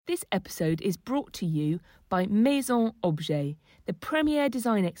This episode is brought to you by Maison Objet, the premier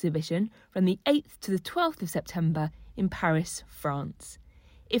design exhibition from the 8th to the 12th of September in Paris, France.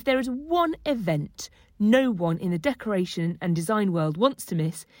 If there is one event no one in the decoration and design world wants to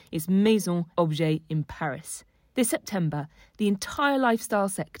miss, it's Maison Objet in Paris. This September, the entire lifestyle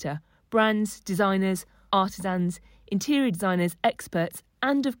sector, brands, designers, artisans, interior designers, experts,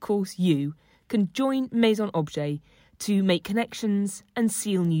 and of course you, can join Maison Objet to make connections and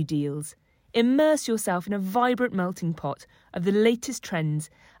seal new deals. Immerse yourself in a vibrant melting pot of the latest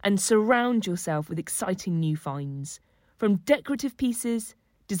trends and surround yourself with exciting new finds. From decorative pieces,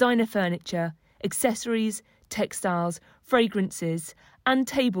 designer furniture, accessories, textiles, fragrances, and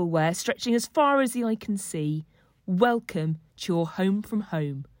tableware stretching as far as the eye can see, welcome to your home from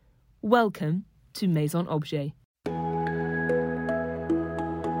home. Welcome to Maison Objet.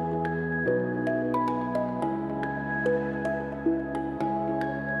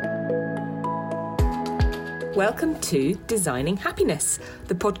 Welcome to Designing Happiness,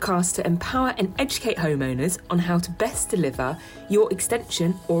 the podcast to empower and educate homeowners on how to best deliver your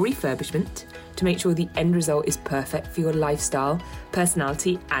extension or refurbishment to make sure the end result is perfect for your lifestyle,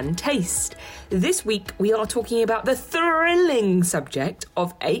 personality and taste. This week we are talking about the thrilling subject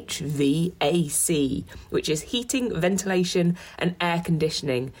of H.V.A.C, which is heating, ventilation and air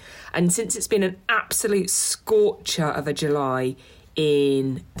conditioning. And since it's been an absolute scorcher of a July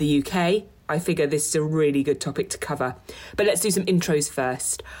in the UK, I figure this is a really good topic to cover. But let's do some intros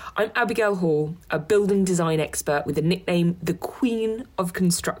first. I'm Abigail Hall, a building design expert with the nickname the Queen of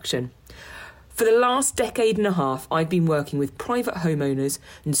Construction. For the last decade and a half, I've been working with private homeowners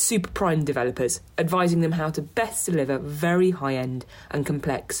and super prime developers, advising them how to best deliver very high-end and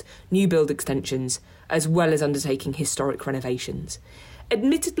complex new build extensions, as well as undertaking historic renovations.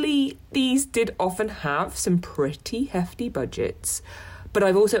 Admittedly, these did often have some pretty hefty budgets, but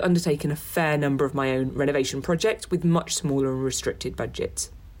I've also undertaken a fair number of my own renovation projects with much smaller and restricted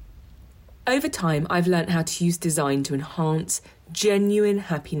budgets. Over time, I've learnt how to use design to enhance genuine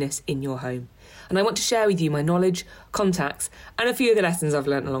happiness in your home. And I want to share with you my knowledge, contacts, and a few of the lessons I've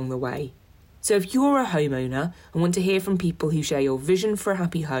learnt along the way. So if you're a homeowner and want to hear from people who share your vision for a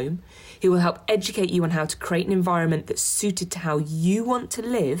happy home, who will help educate you on how to create an environment that's suited to how you want to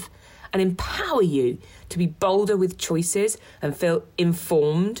live, and empower you to be bolder with choices and feel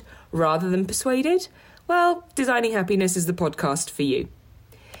informed rather than persuaded, well, Designing Happiness is the podcast for you.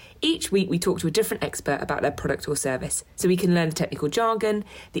 Each week we talk to a different expert about their product or service, so we can learn the technical jargon,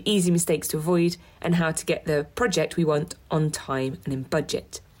 the easy mistakes to avoid, and how to get the project we want on time and in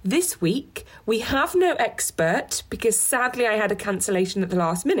budget. This week we have no expert because sadly I had a cancellation at the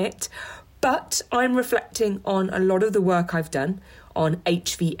last minute, but I'm reflecting on a lot of the work I've done on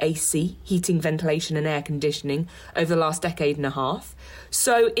H.V.A.C, heating, ventilation and air conditioning, over the last decade and a half.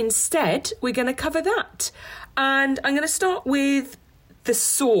 So instead, we're going to cover that. And I'm going to start with the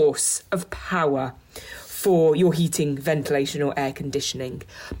source of power for your heating, ventilation or air conditioning.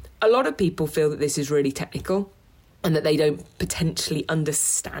 A lot of people feel that this is really technical and that they don't potentially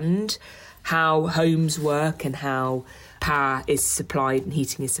understand how homes work and how power is supplied and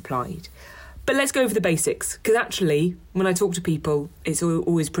heating is supplied. But let's go over the basics, because actually, when I talk to people, it's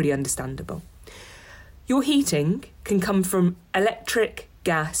always pretty understandable. Your heating can come from electric,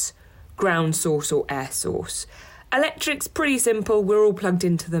 gas, ground source or air source. Electric's pretty simple, we're all plugged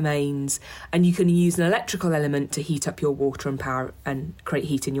into the mains, and you can use an electrical element to heat up your water and power and create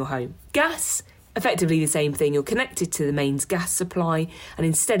heat in your home. Gas, effectively the same thing, you're connected to the mains gas supply, and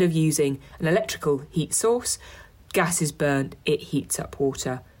instead of using an electrical heat source, gas is burnt, it heats up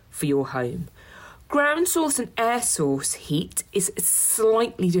water for your home. Ground source and air source heat is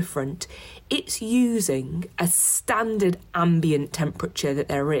slightly different. It's using a standard ambient temperature that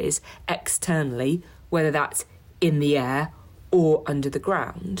there is externally, whether that's in the air or under the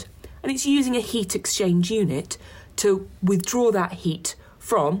ground. And it's using a heat exchange unit to withdraw that heat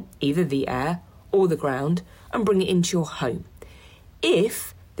from either the air or the ground and bring it into your home.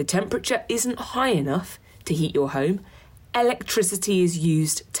 If the temperature isn't high enough to heat your home, electricity is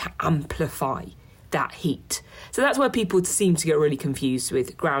used to amplify that heat. So that's where people seem to get really confused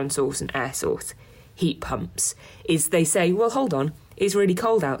with ground source and air source heat pumps, is they say, well, hold on, it's really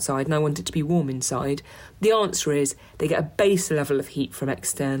cold outside and I want it to be warm inside. The answer is they get a base level of heat from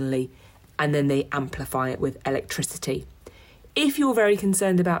externally and then they amplify it with electricity. If you're very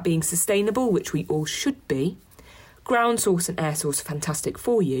concerned about being sustainable, which we all should be, ground source and air source are fantastic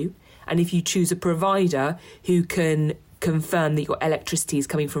for you. And if you choose a provider who can confirm that your electricity is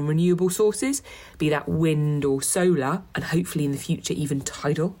coming from renewable sources, be that wind or solar, and hopefully in the future even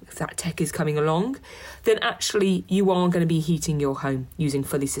tidal, if that tech is coming along, then actually you are going to be heating your home using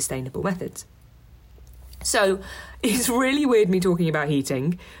fully sustainable methods. So it's really weird me talking about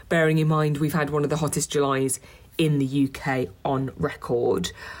heating, bearing in mind we've had one of the hottest Julys in the UK on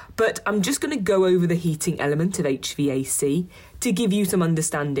record. But I'm just going to go over the heating element of H.V.A.C. to give you some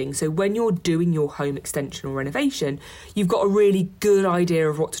understanding. So when you're doing your home extension or renovation, you've got a really good idea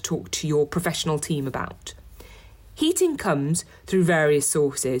of what to talk to your professional team about. Heating comes through various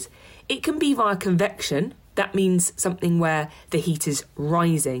sources. It can be via convection. That means something where the heat is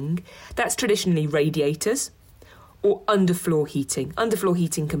rising. That's traditionally radiators. Or underfloor heating. Underfloor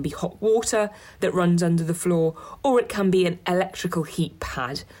heating can be hot water that runs under the floor, or it can be an electrical heat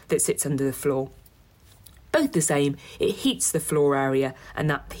pad that sits under the floor. Both the same, it heats the floor area and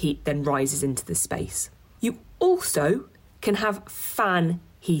that heat then rises into the space. You also can have fan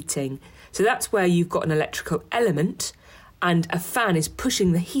heating. So that's where you've got an electrical element and a fan is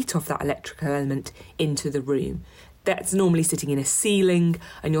pushing the heat off that electrical element into the room. That's normally sitting in a ceiling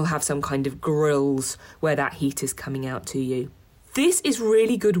and you'll have some kind of grills where that heat is coming out to you. This is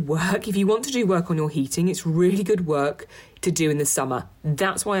really good work. If you want to do work on your heating, it's really good work to do in the summer.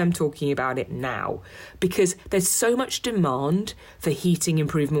 That's why I'm talking about it now, because there's so much demand for heating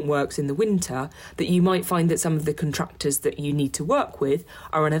improvement works in the winter that you might find that some of the contractors that you need to work with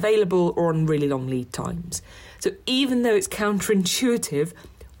are unavailable or on really long lead times. So even though it's counterintuitive,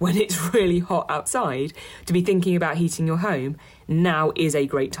 when it's really hot outside, to be thinking about heating your home, now is a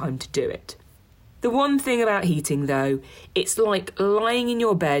great time to do it. The one thing about heating, though, it's like lying in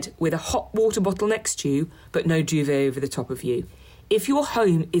your bed with a hot water bottle next to you, but no duvet over the top of you. If your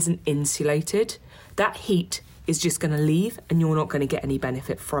home isn't insulated, that heat is just going to leave and you're not going to get any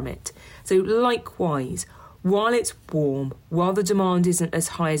benefit from it. So likewise, while it's warm, while the demand isn't as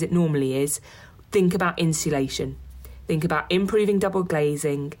high as it normally is, think about insulation. Think about improving double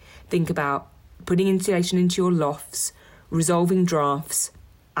glazing, think about putting insulation into your lofts, resolving drafts,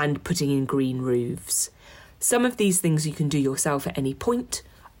 and putting in green roofs. Some of these things you can do yourself at any point.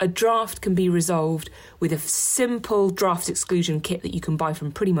 A draft can be resolved with a simple draft exclusion kit that you can buy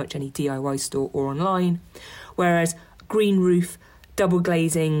from pretty much any DIY store or online, whereas green roof, double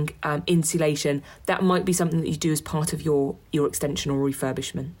glazing, insulation, that might be something that you do as part of your extension or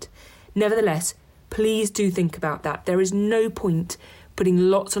refurbishment. Nevertheless, please do think about that. There is no point putting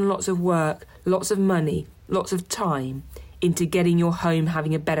lots and lots of work, lots of money, lots of time into getting your home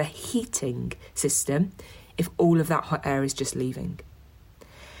having a better heating system if all of that hot air is just leaving.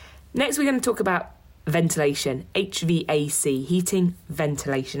 Next, we're going to talk about ventilation, H.V.A.C, heating,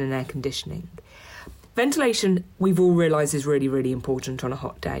 ventilation and air conditioning. Ventilation, we've all realised, is really, really important on a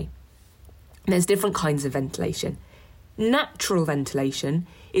hot day. There's different kinds of ventilation. Natural ventilation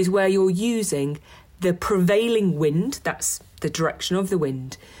is where you're using the prevailing wind, that's the direction of the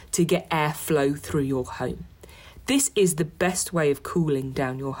wind, to get airflow through your home. This is the best way of cooling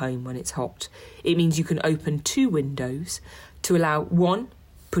down your home when it's hot. It means you can open two windows to allow one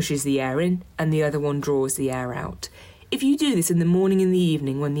pushes the air in and the other one draws the air out. If you do this in the morning and the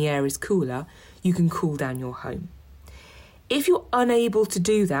evening when the air is cooler, you can cool down your home. If you're unable to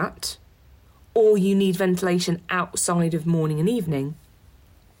do that, or you need ventilation outside of morning and evening,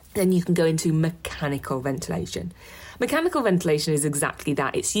 then you can go into mechanical ventilation. Mechanical ventilation is exactly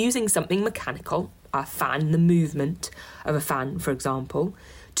that. It's using something mechanical, a fan, the movement of a fan, for example,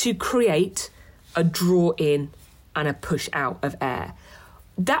 to create a draw in and a push out of air.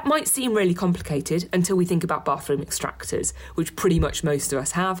 That might seem really complicated until we think about bathroom extractors, which pretty much most of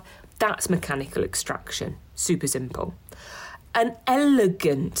us have. That's mechanical extraction. Super simple. An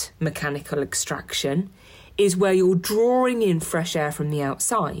elegant mechanical extraction is where you're drawing in fresh air from the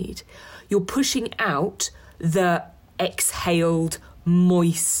outside. You're pushing out the exhaled,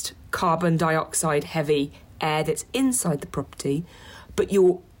 moist, carbon dioxide heavy air that's inside the property, but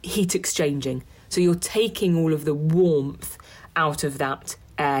you're heat exchanging. So you're taking all of the warmth out of that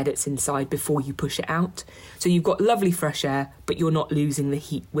air that's inside before you push it out. So you've got lovely fresh air, but you're not losing the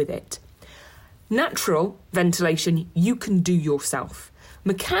heat with it. Natural ventilation, you can do yourself.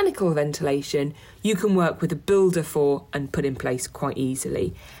 Mechanical ventilation, you can work with a builder for and put in place quite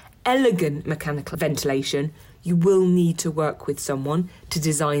easily. Elegant mechanical ventilation, you will need to work with someone to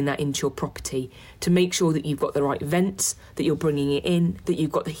design that into your property, to make sure that you've got the right vents, that you're bringing it in, that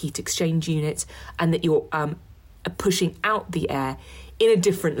you've got the heat exchange units, and that you're pushing out the air in a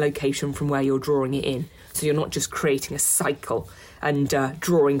different location from where you're drawing it in. So you're not just creating a cycle and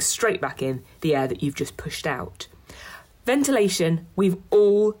drawing straight back in the air that you've just pushed out. Ventilation, we've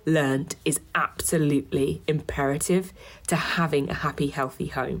all learnt, is absolutely imperative to having a happy, healthy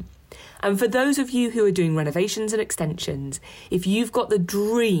home. And for those of you who are doing renovations and extensions, if you've got the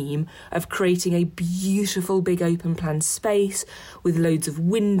dream of creating a beautiful big open plan space with loads of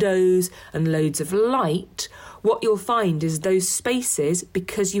windows and loads of light, what you'll find is those spaces,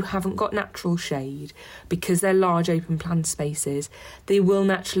 because you haven't got natural shade, because they're large open plan spaces, they will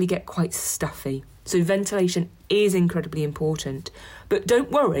naturally get quite stuffy. So ventilation is incredibly important. But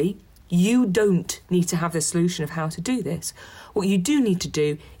don't worry, you don't need to have the solution of how to do this. What you do need to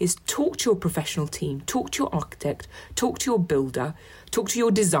do is talk to your professional team, talk to your architect, talk to your builder, talk to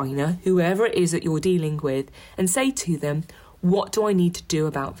your designer, whoever it is that you're dealing with, and say to them, what do I need to do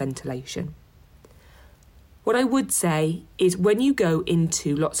about ventilation? What I would say is when you go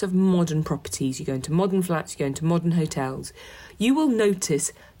into lots of modern properties, you go into modern flats, you go into modern hotels, you will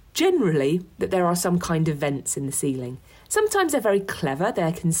notice generally that there are some kind of vents in the ceiling. Sometimes they're very clever,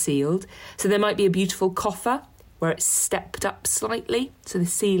 they're concealed. So there might be a beautiful coffer where it's stepped up slightly, so the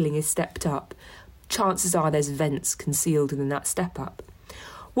ceiling is stepped up. Chances are there's vents concealed within that step up.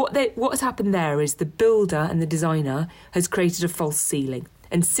 What has happened there is the builder and the designer has created a false ceiling.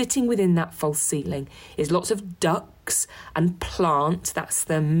 And sitting within that false ceiling is lots of ducts and plant, that's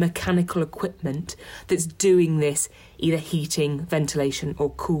the mechanical equipment that's doing this, either heating, ventilation or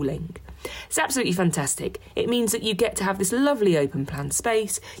cooling. It's absolutely fantastic. It means that you get to have this lovely open plan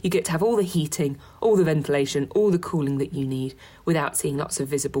space, you get to have all the heating, all the ventilation, all the cooling that you need without seeing lots of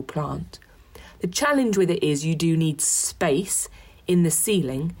visible plant. The challenge with it is you do need space in the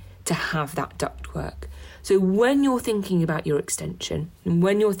ceiling to have that ductwork. So when you're thinking about your extension and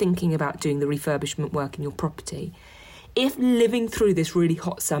when you're thinking about doing the refurbishment work in your property, if living through this really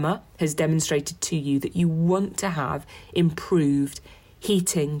hot summer has demonstrated to you that you want to have improved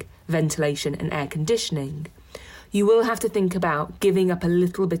heating, ventilation and air conditioning, you will have to think about giving up a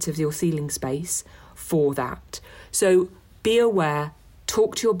little bit of your ceiling space for that. So be aware,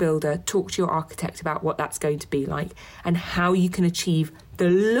 talk to your builder, talk to your architect about what that's going to be like and how you can achieve the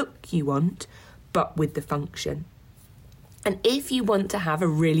look you want, but with the function. And if you want to have a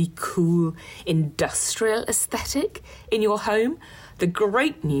really cool industrial aesthetic in your home, the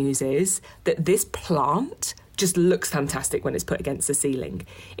great news is that this plant just looks fantastic when it's put against the ceiling.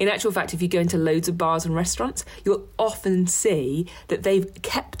 In actual fact, if you go into loads of bars and restaurants, you'll often see that they've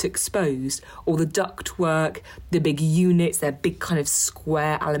kept exposed all the ductwork, the big units, they're big kind of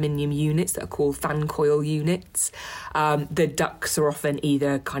square aluminium units that are called fan coil units. The ducts are often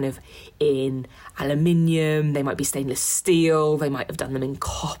either kind of in aluminium, they might be stainless steel, they might have done them in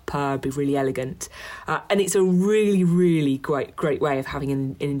copper, be really elegant. And it's a really, really great way of having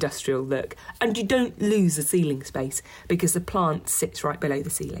an industrial look. And you don't lose the ceiling space because the plant sits right below the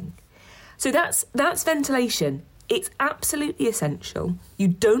ceiling. So that's ventilation. It's absolutely essential. You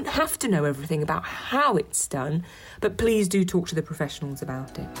don't have to know everything about how it's done, but please do talk to the professionals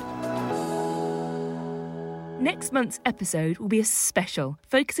about it. Next month's episode will be a special,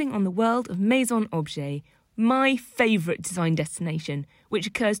 focusing on the world of Maison Objet, my favourite design destination, which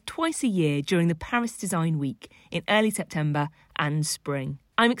occurs twice a year during the Paris Design Week in early September and spring.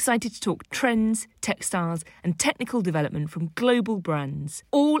 I'm excited to talk trends, textiles and technical development from global brands,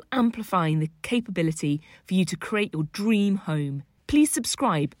 all amplifying the capability for you to create your dream home. Please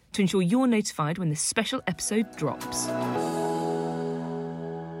subscribe to ensure you're notified when the special episode drops.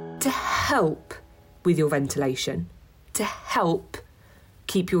 To help with your ventilation, to help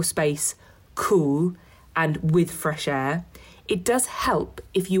keep your space cool and with fresh air, it does help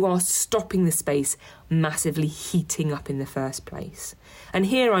if you are stopping the space massively heating up in the first place. And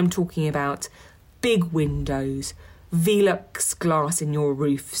here I'm talking about big windows, Velux glass in your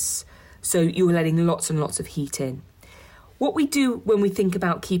roofs, so you're letting lots and lots of heat in. What we do when we think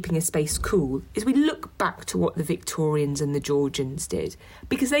about keeping a space cool is we look back to what the Victorians and the Georgians did,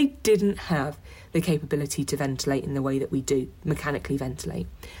 because they didn't have the capability to ventilate in the way that we do, mechanically ventilate.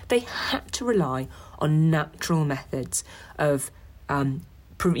 They had to rely on natural methods of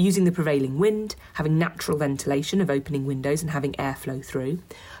using the prevailing wind, having natural ventilation of opening windows and having airflow through.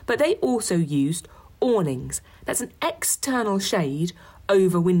 But they also used awnings. That's an external shade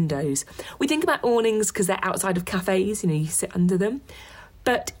over windows. We think about awnings because they're outside of cafes, you sit under them.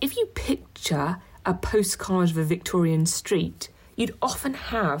 But if you picture a postcard of a Victorian street, you'd often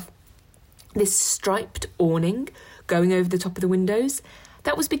have this striped awning going over the top of the windows.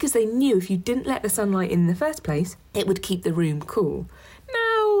 That was because they knew if you didn't let the sunlight in the first place, it would keep the room cool.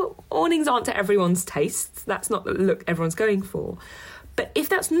 Now, awnings aren't to everyone's tastes. That's not the look everyone's going for. But if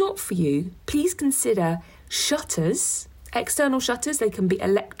that's not for you, please consider shutters External shutters, they can be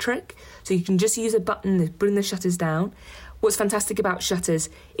electric, so you can just use a button to bring the shutters down. What's fantastic about shutters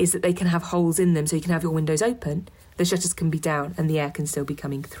is that they can have holes in them, so you can have your windows open, the shutters can be down and the air can still be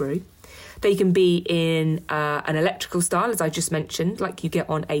coming through. They can be in an electrical style, as I just mentioned, like you get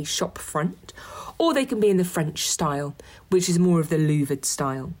on a shop front, or they can be in the French style, which is more of the louvered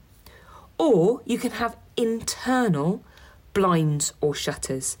style. Or you can have internal blinds or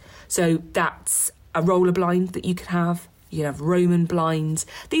shutters. So that's a roller blind that you can have. You can have Roman blinds.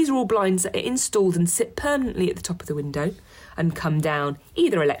 These are all blinds that are installed and sit permanently at the top of the window and come down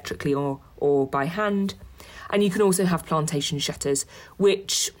either electrically or by hand. And you can also have plantation shutters,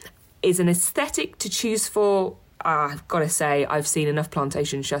 which is an aesthetic to choose for. I've got to say, I've seen enough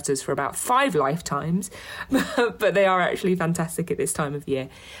plantation shutters for about 5 lifetimes, but they are actually fantastic at this time of year.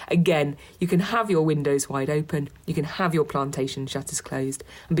 Again, you can have your windows wide open, you can have your plantation shutters closed,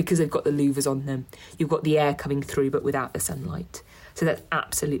 and because they've got the louvers on them, you've got the air coming through but without the sunlight. So that's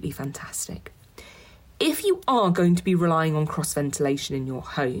absolutely fantastic. If you are going to be relying on cross ventilation in your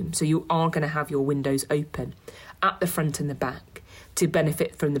home, so you are going to have your windows open at the front and the back, to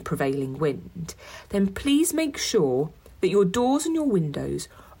benefit from the prevailing wind, then please make sure that your doors and your windows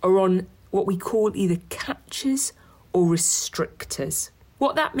are on what we call either catches or restrictors.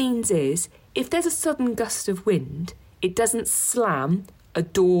 What that means is, if there's a sudden gust of wind, it doesn't slam a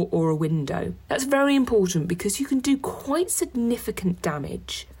door or a window. That's very important because you can do quite significant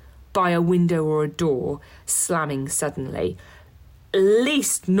damage by a window or a door slamming suddenly. At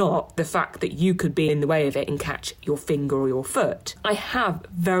least not the fact that you could be in the way of it and catch your finger or your foot. I have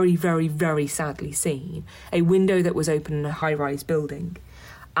very, very, very sadly seen a window that was open in a high-rise building,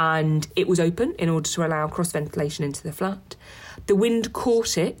 and it was open in order to allow cross-ventilation into the flat. The wind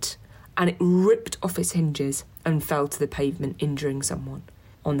caught it and it ripped off its hinges and fell to the pavement, injuring someone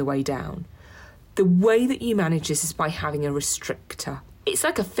on the way down. The way that you manage this is by having a restrictor. It's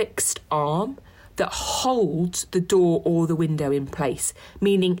like a fixed arm that holds the door or the window in place,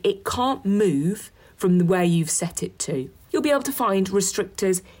 meaning it can't move from where you've set it to. You'll be able to find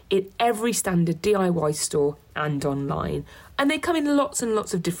restrictors in every standard DIY store and online, and they come in lots and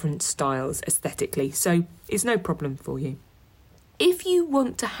lots of different styles aesthetically, so it's no problem for you. If you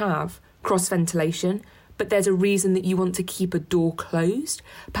want to have cross ventilation, but there's a reason that you want to keep a door closed,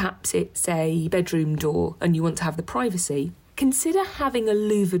 perhaps it's a bedroom door and you want to have the privacy, consider having a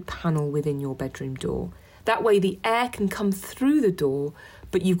louvered panel within your bedroom door. That way the air can come through the door,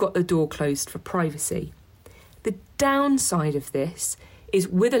 but you've got the door closed for privacy. The downside of this is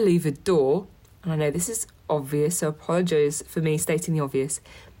with a louvered door, and I know this is obvious, so apologise for me stating the obvious,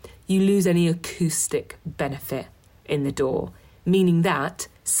 you lose any acoustic benefit in the door, meaning that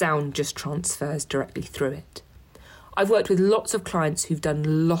sound just transfers directly through it. I've worked with lots of clients who've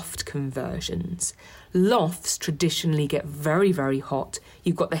done loft conversions. Lofts traditionally get very, very hot.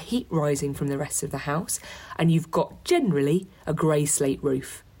 You've got the heat rising from the rest of the house, and you've got generally a grey slate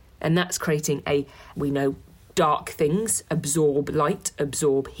roof. And that's creating we know dark things absorb light,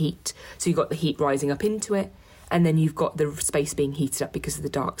 absorb heat. So you've got the heat rising up into it, and then you've got the space being heated up because of the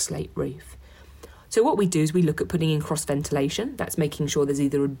dark slate roof. So what we do is we look at putting in cross ventilation. That's making sure there's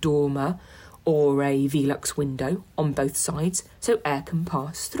either a dormer or a Velux window on both sides so air can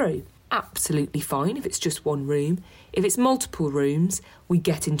pass through. Absolutely fine if it's just one room. If it's multiple rooms, we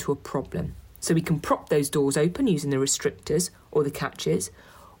get into a problem. So we can prop those doors open using the restrictors or the catches,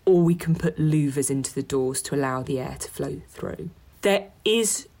 or we can put louvers into the doors to allow the air to flow through. There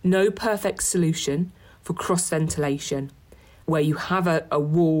is no perfect solution for cross ventilation where you have a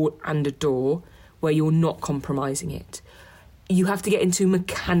wall and a door where you're not compromising it. You have to get into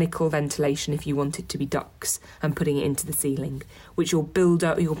mechanical ventilation if you want it to be ducts and putting it into the ceiling, which your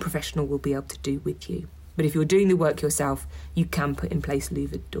builder or your professional will be able to do with you. But if you're doing the work yourself, you can put in place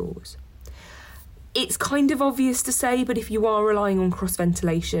louvered doors. It's kind of obvious to say, but if you are relying on cross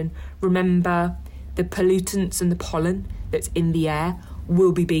ventilation, remember the pollutants and the pollen that's in the air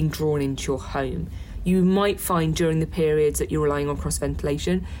will be being drawn into your home. You might find during the periods that you're relying on cross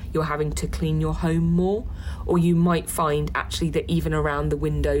ventilation, you're having to clean your home more, or you might find actually that even around the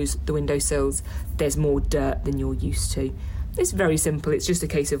windows, the windowsills, there's more dirt than you're used to. It's very simple. It's just a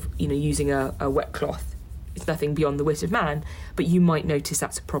case of, using a wet cloth. It's nothing beyond the wit of man, but you might notice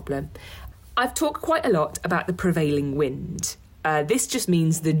that's a problem. I've talked quite a lot about the prevailing wind. This just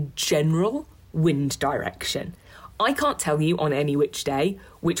means the general wind direction. I can't tell you on any which day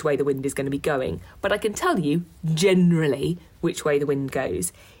which way the wind is going to be going, but I can tell you generally which way the wind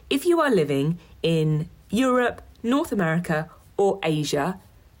goes. If you are living in Europe, North America or Asia,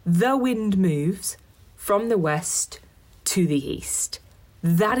 the wind moves from the west to the east.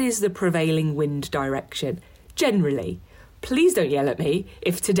 That is the prevailing wind direction, generally. please don't yell at me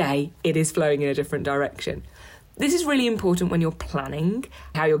if today it is flowing in a different direction. This is really important when you're planning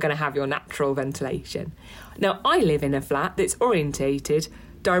how you're going to have your natural ventilation. Now, I live in a flat that's orientated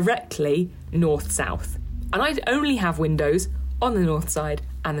directly north-south, and I only have windows on the north side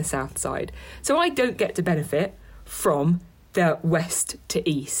and the south side. So I don't get to benefit from the west to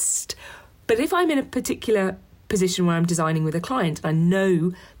east. But if I'm in a particular position where I'm designing with a client and I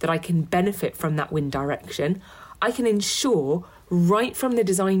know that I can benefit from that wind direction, I can ensure right from the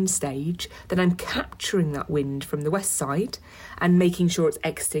design stage that I'm capturing that wind from the west side and making sure it's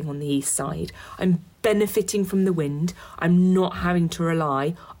exiting on the east side. I'm benefiting from the wind. I'm not having to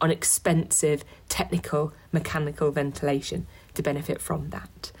rely on expensive technical mechanical ventilation to benefit from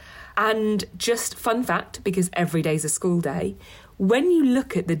that. And just fun fact, because every day's a school day, when you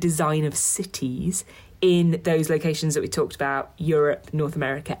look at the design of cities in those locations that we talked about, Europe, North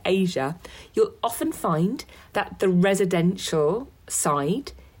America, Asia, you'll often find that the residential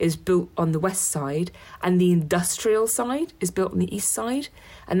side is built on the west side and the industrial side is built on the east side.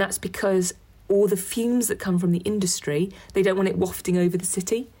 And that's because all the fumes that come from the industry, they don't want it wafting over the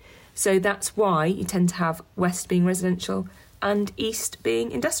city. So that's why you tend to have west being residential and east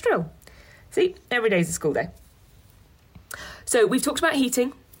being industrial. See, every day's a school day. So we've talked about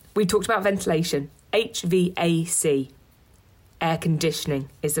heating, we've talked about ventilation. H.V.A.C, air conditioning,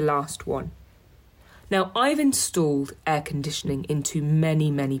 is the last one. Now, I've installed air conditioning into many,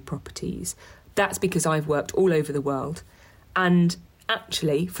 many properties. That's because I've worked all over the world. And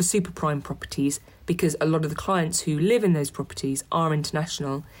actually, for super prime properties, because a lot of the clients who live in those properties are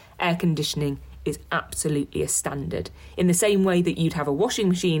international, air conditioning is absolutely a standard. In the same way that you'd have a washing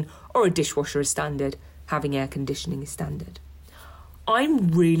machine or a dishwasher as standard, having air conditioning is standard. I'm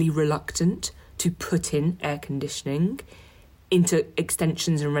really reluctant to put in air conditioning into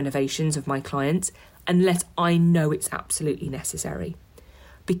extensions and renovations of my clients unless I know it's absolutely necessary.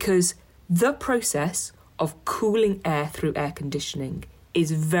 Because the process of cooling air through air conditioning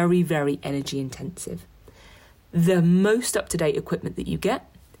is very, very energy intensive. The most up-to-date equipment that you get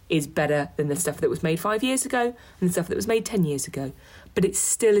is better than the stuff that was made 5 years ago and the stuff that was made 10 years ago. But it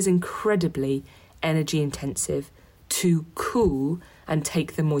still is incredibly energy intensive to cool and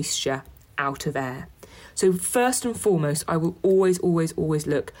take the moisture out of air. So first and foremost, I will always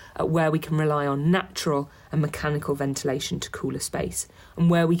look at where we can rely on natural and mechanical ventilation to cool a space and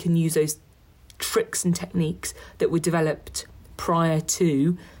where we can use those tricks and techniques that were developed prior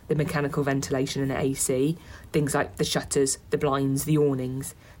to the mechanical ventilation and AC, things like the shutters, the blinds, the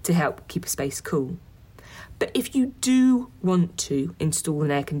awnings, to help keep a space cool. But if you do want to install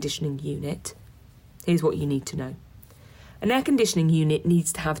an air conditioning unit, here's what you need to know. An air conditioning unit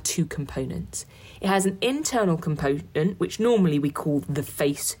needs to have two components. It has an internal component, which normally we call the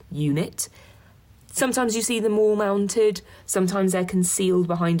face unit. Sometimes you see them wall mounted, sometimes they're concealed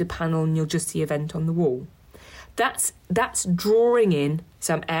behind a panel and you'll just see a vent on the wall. That's drawing in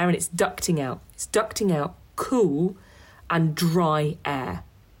some air and it's ducting out. It's ducting out cool and dry air.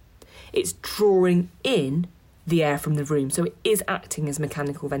 It's drawing in the air from the room, so it is acting as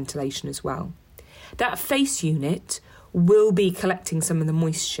mechanical ventilation as well. That face unit will be collecting some of the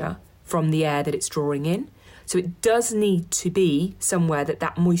moisture from the air that it's drawing in. So it does need to be somewhere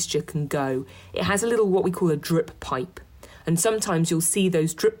that moisture can go. It has a little what we call a drip pipe. And sometimes you'll see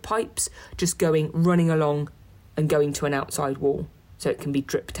those drip pipes just running along and going to an outside wall. So it can be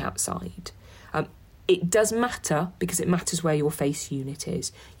dripped outside. It does matter because it matters where your face unit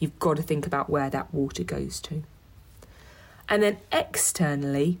is. You've got to think about where that water goes to. And then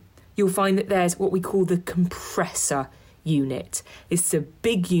externally, you'll find that there's what we call the compressor unit. It's a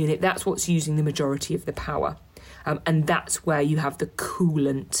big unit. That's what's using the majority of the power. And that's where you have the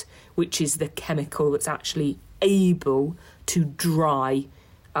coolant, which is the chemical that's actually able to dry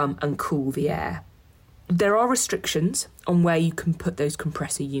and cool the air. There are restrictions on where you can put those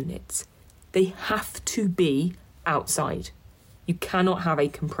compressor units. They have to be outside. You cannot have a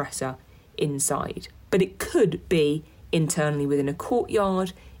compressor inside. But it could be internally within a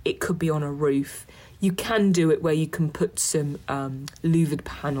courtyard. It could be on a roof. You can do it where you can put some louvered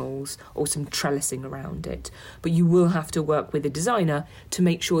panels or some trellising around it. But you will have to work with a designer to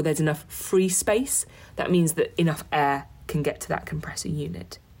make sure there's enough free space. That means that enough air can get to that compressor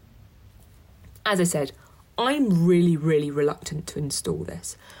unit. As I said, I'm really, really reluctant to install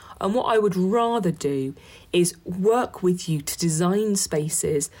this. And what I would rather do is work with you to design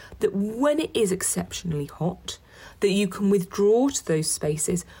spaces that when it is exceptionally hot, that you can withdraw to those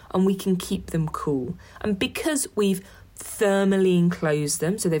spaces and we can keep them cool. And because we've thermally enclosed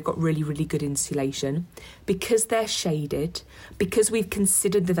them, so they've got really, really good insulation, because they're shaded, because we've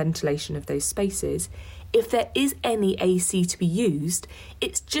considered the ventilation of those spaces, if there is any AC to be used,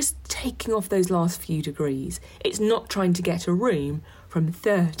 it's just taking off those last few degrees. It's not trying to get a room from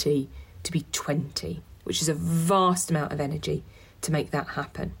 30 to be 20, which is a vast amount of energy to make that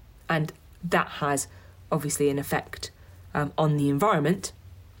happen. And that has obviously an effect on the environment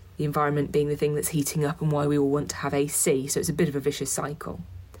being the thing that's heating up and why we all want to have AC. So it's a bit of a vicious cycle.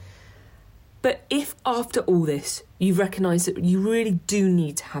 But if after all this, you've recognised that you really do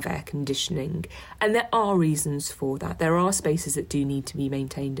need to have air conditioning, and there are reasons for that, there are spaces that do need to be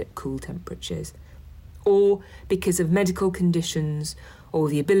maintained at cool temperatures, or because of medical conditions or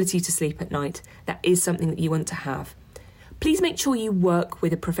the ability to sleep at night, that is something that you want to have. Please make sure you work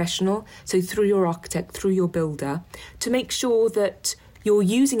with a professional, so through your architect, through your builder, to make sure that you're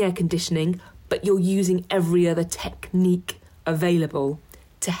using air conditioning, but you're using every other technique available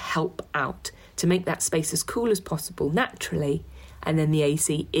to help out, to make that space as cool as possible naturally, and then the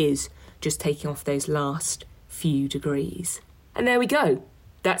AC is just taking off those last few degrees. And there we go.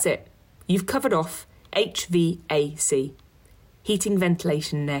 That's it. You've covered off H.V.A.C, heating,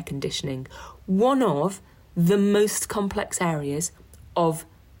 ventilation and air conditioning, one of the most complex areas of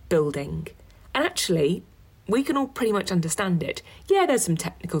building. And actually, we can all pretty much understand it. Yeah, there's some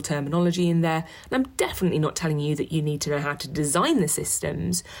technical terminology in there, and I'm definitely not telling you that you need to know how to design the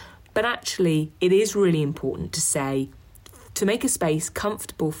systems, but actually it is really important to say, to make a space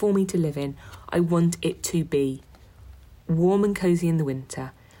comfortable for me to live in, I want it to be warm and cosy in the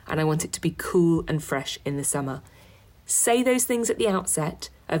winter, and I want it to be cool and fresh in the summer. Say those things at the outset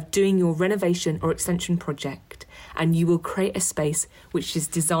of doing your renovation or extension project, and you will create a space which is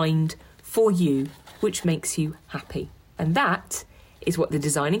designed for you, which makes you happy. And that is what the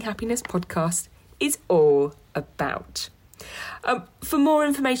Designing Happiness podcast is all about. For more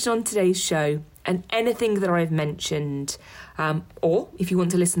information on today's show and anything that I've mentioned, or if you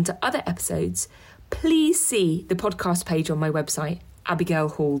want to listen to other episodes, please see the podcast page on my website,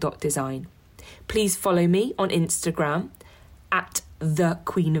 abigailhall.design. Please follow me on Instagram at The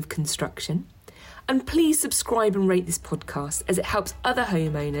Queen of Construction. And please subscribe and rate this podcast, as it helps other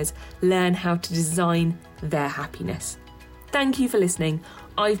homeowners learn how to design their happiness. Thank you for listening.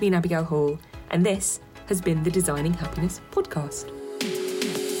 I've been Abigail Hall, and this has been the Designing Happiness podcast.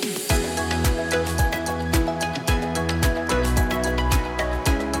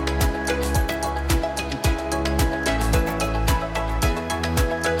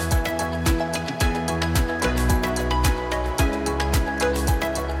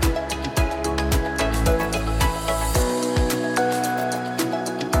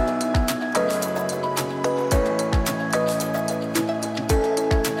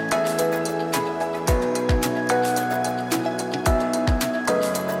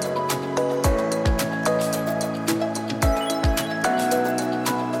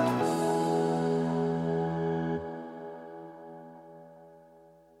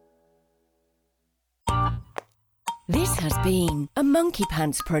 This has been a Monkey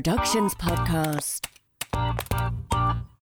Pants Productions podcast.